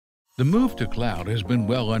The move to cloud has been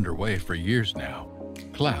well underway for years now.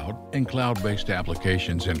 Cloud, and cloud-based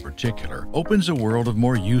applications in particular, opens a world of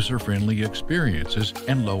more user-friendly experiences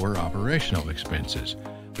and lower operational expenses,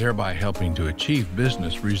 thereby helping to achieve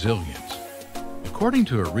business resilience. According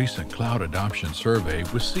to a recent cloud adoption survey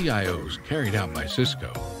with CIOs carried out by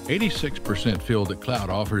Cisco, 86% feel that cloud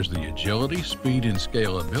offers the agility, speed, and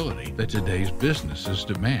scalability that today's businesses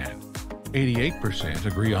demand. 88%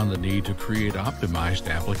 agree on the need to create optimized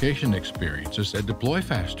application experiences that deploy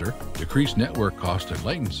faster, decrease network cost and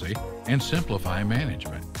latency, and simplify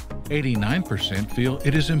management. 89% feel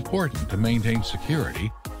it is important to maintain security,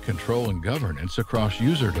 control, and governance across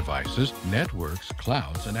user devices, networks,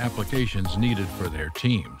 clouds, and applications needed for their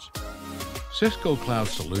teams. Cisco Cloud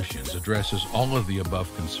Solutions addresses all of the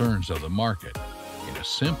above concerns of the market in a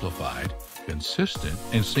simplified, consistent,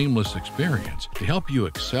 and seamless experience to help you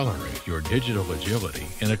accelerate your digital agility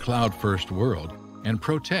in a cloud-first world and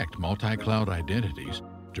protect multi-cloud identities,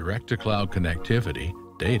 direct-to-cloud connectivity,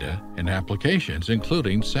 data, and applications,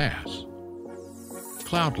 including SaaS.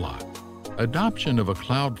 CloudLock. Adoption of a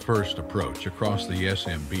cloud-first approach across the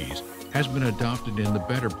SMBs has been adopted in the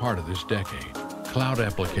better part of this decade. Cloud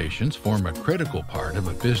applications form a critical part of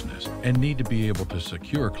a business and need to be able to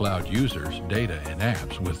secure cloud users, data, and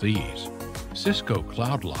apps with ease. Cisco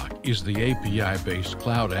CloudLock is the API-based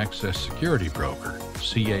cloud access security broker,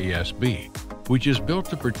 CASB, which is built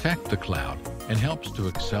to protect the cloud and helps to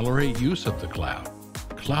accelerate use of the cloud.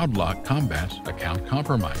 CloudLock combats account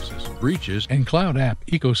compromises, breaches, and cloud app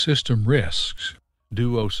ecosystem risks.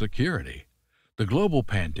 Duo Security. The global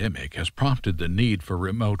pandemic has prompted the need for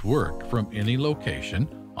remote work from any location,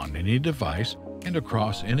 on any device, and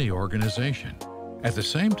across any organization. At the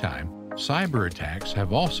same time, cyber attacks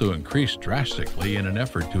have also increased drastically in an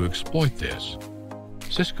effort to exploit this.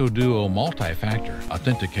 Cisco Duo Multi-Factor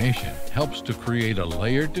Authentication helps to create a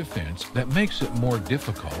layered defense that makes it more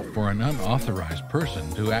difficult for an unauthorized person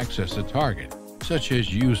to access a target, such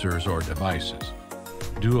as users or devices.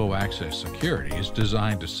 Duo Access Security is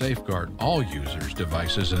designed to safeguard all users,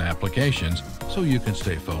 devices, and applications so you can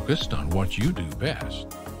stay focused on what you do best.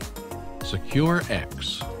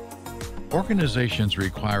 SecureX. Organizations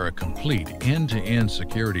require a complete end-to-end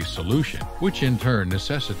security solution, which in turn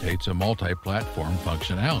necessitates a multi-platform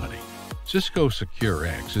functionality. Cisco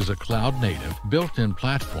SecureX is a cloud-native, built-in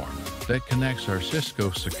platform that connects our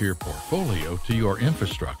Cisco Secure portfolio to your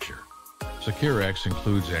infrastructure. SecureX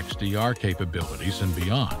includes XDR capabilities and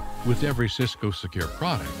beyond, with every Cisco Secure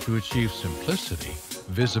product to achieve simplicity,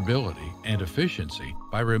 visibility, and efficiency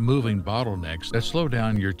by removing bottlenecks that slow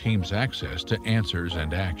down your team's access to answers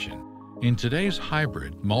and action. In today's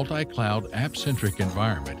hybrid, multi-cloud, app-centric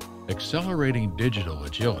environment, accelerating digital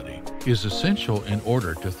agility is essential in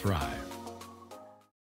order to thrive.